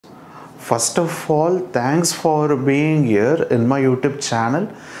First of all, thanks for being here in my YouTube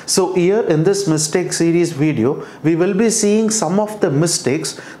channel. So here in this mistake series video, we will be seeing some of the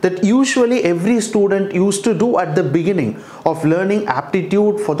mistakes that usually every student used to do at the beginning of learning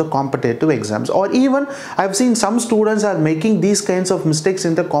aptitude for the competitive exams, or even I've seen some students are making these kinds of mistakes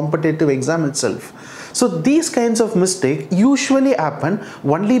in the competitive exam itself. So these kinds of mistakes usually happen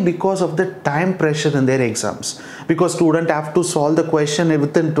only because of the time pressure in their exams, because students have to solve the question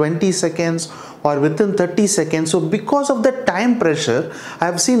within 20 seconds or within 30 seconds. So because of the time pressure, I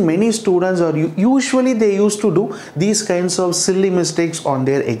have seen many students, or usually they used to do these kinds of silly mistakes on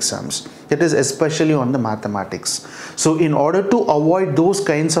their exams. That is especially on the mathematics. So in order to avoid those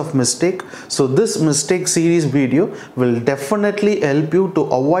kinds of mistakes, so this mistake series video will definitely help you to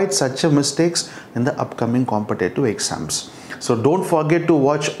avoid such a mistakes in the upcoming competitive exams. So don't forget to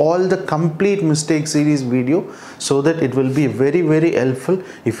watch all the complete mistake series video, so that it will be very helpful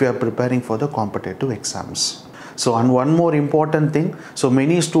if you are preparing for the competitive exams. So, and one more important thing, so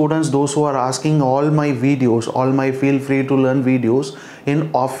many students, those who are asking all my videos, all my feel free to learn videos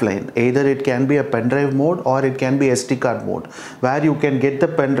in offline, either it can be a pen drive mode or it can be SD card mode, where you can get the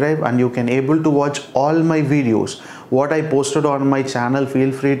pen drive and you can able to watch all my videos what I posted on my channel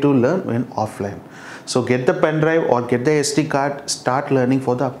feel free to learn in offline. So get the pen drive or get the SD card, start learning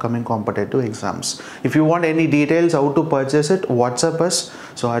for the upcoming competitive exams. If you want any details how to purchase it, WhatsApp us,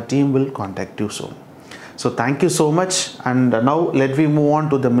 so our team will contact you soon. So thank you so much, and now let me move on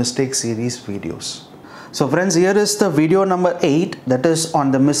to the mistake series videos. So friends, here is the video number 8, that is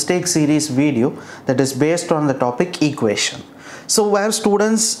on the mistake series video, that is based on the topic equation. So where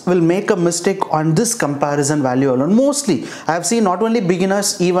students will make a mistake on this comparison value alone. Mostly I have seen not only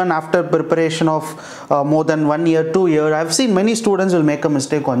beginners, even after preparation of more than 1 year, 2 years, I have seen many students will make a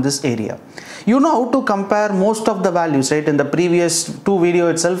mistake on this area. You know how to compare most of the values, right? In the previous 2 video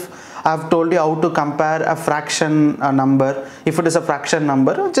itself, I have told you how to compare a fraction number. If it is a fraction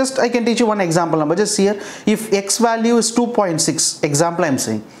number, just I can teach you one example number. Just here, if x value is 2.6, example I am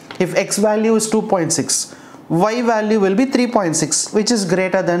saying, if x value is 2.6, y value will be 3.6, which is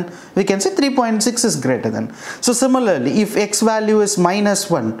greater than, we can say 3.6 is greater than. So similarly, if x value is minus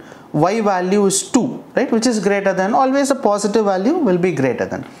 1, y value is 2, right, which is greater than, always a positive value will be greater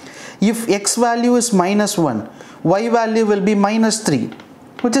than. If x value is minus 1, y value will be minus 3,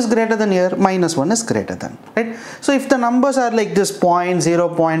 which is greater than, here minus 1 is greater than, right? So if the numbers are like this, point, 0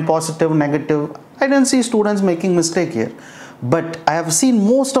 point, positive, negative, I don't see students making mistake here. But I have seen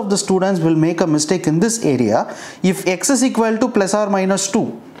most of the students will make a mistake in this area. If x is equal to plus or minus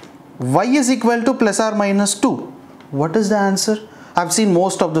 2, y is equal to plus or minus 2, what is the answer? I have seen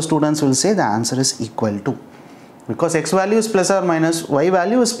most of the students will say the answer is equal to, because x value is plus or minus, y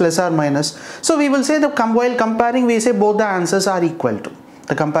value is plus or minus. So we will say that while comparing, we say both the answers are equal to.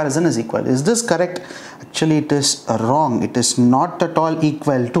 The comparison is equal. Is this correct? Actually it is wrong. It is not at all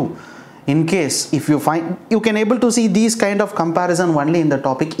equal to. In case if you find, you can able to see these kind of comparison only in the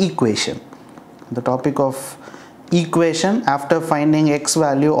topic equation. The topic of equation, after finding x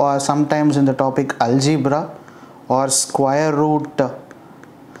value, or sometimes in the topic algebra or square root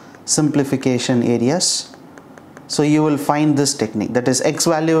simplification areas. So you will find this technique, that is x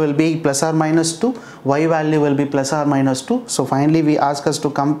value will be plus or minus 2, y value will be plus or minus 2. So finally we ask us to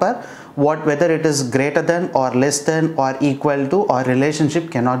compare whether it is greater than or less than or equal to, or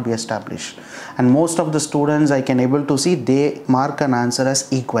relationship cannot be established. And most of the students I can able to see, they mark an answer as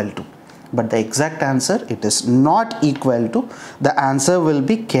equal to. But the exact answer, it is not equal to. The answer will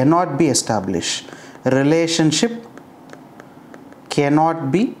be cannot be established. Relationship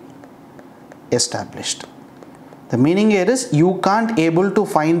cannot be established. The meaning here is you can't able to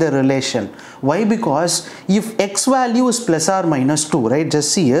find the relation. Why? Because if x value is plus or minus 2, right?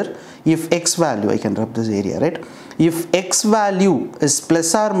 Just see here, if x value, I can rub this area, right? If x value is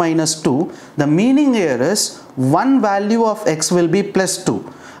plus or minus 2, the meaning here is one value of x will be plus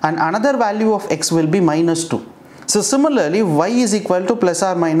 2 and another value of x will be minus 2. So similarly, y is equal to plus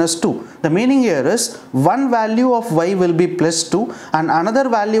or minus 2. The meaning here is one value of y will be plus 2 and another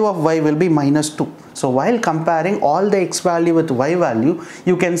value of y will be minus 2. So while comparing all the x value with y value,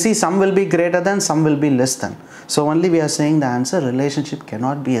 you can see some will be greater than, some will be less than. So only we are saying the answer relationship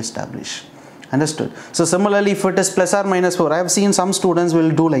cannot be established. Understood? So similarly, if it is plus or minus 4, I have seen some students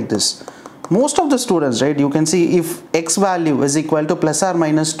will do like this. Most of the students, right, you can see if x value is equal to plus or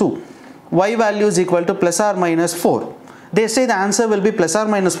minus 2, y value is equal to plus or minus 4. They say the answer will be plus or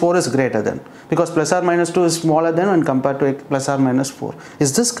minus 4 is greater than, because plus or minus 2 is smaller than when compared to plus or minus 4.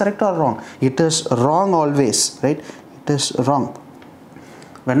 Is this correct or wrong? It is wrong always, right? It is wrong.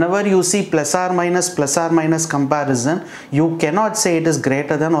 Whenever you see plus or minus comparison, you cannot say it is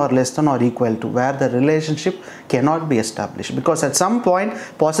greater than or less than or equal to, where the relationship cannot be established, because at some point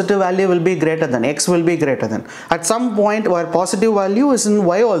positive value will be greater than, x will be greater than, at some point where positive value is in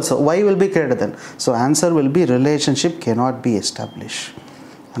y also, y will be greater than. So answer will be relationship cannot be established.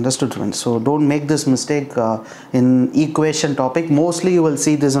 Understood, friends? So don't make this mistake in equation topic. Mostly you will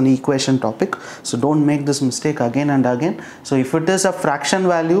see this on equation topic, so don't make this mistake again and again. So if it is a fraction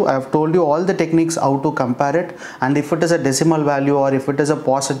value, I have told you all the techniques how to compare it, and if it is a decimal value or if it is a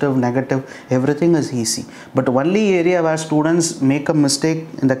positive, negative, everything is easy. But only area where students make a mistake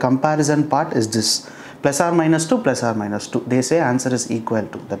in the comparison part is this, plus or minus 2, plus or minus 2. They say answer is equal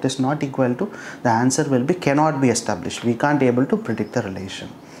to. That is not equal to. The answer will be cannot be established. We can't able to predict the relation.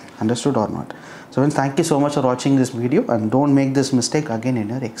 Understood or not? So thank you so much for watching this video, and don't make this mistake again in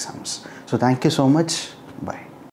your exams. So thank you so much. Bye.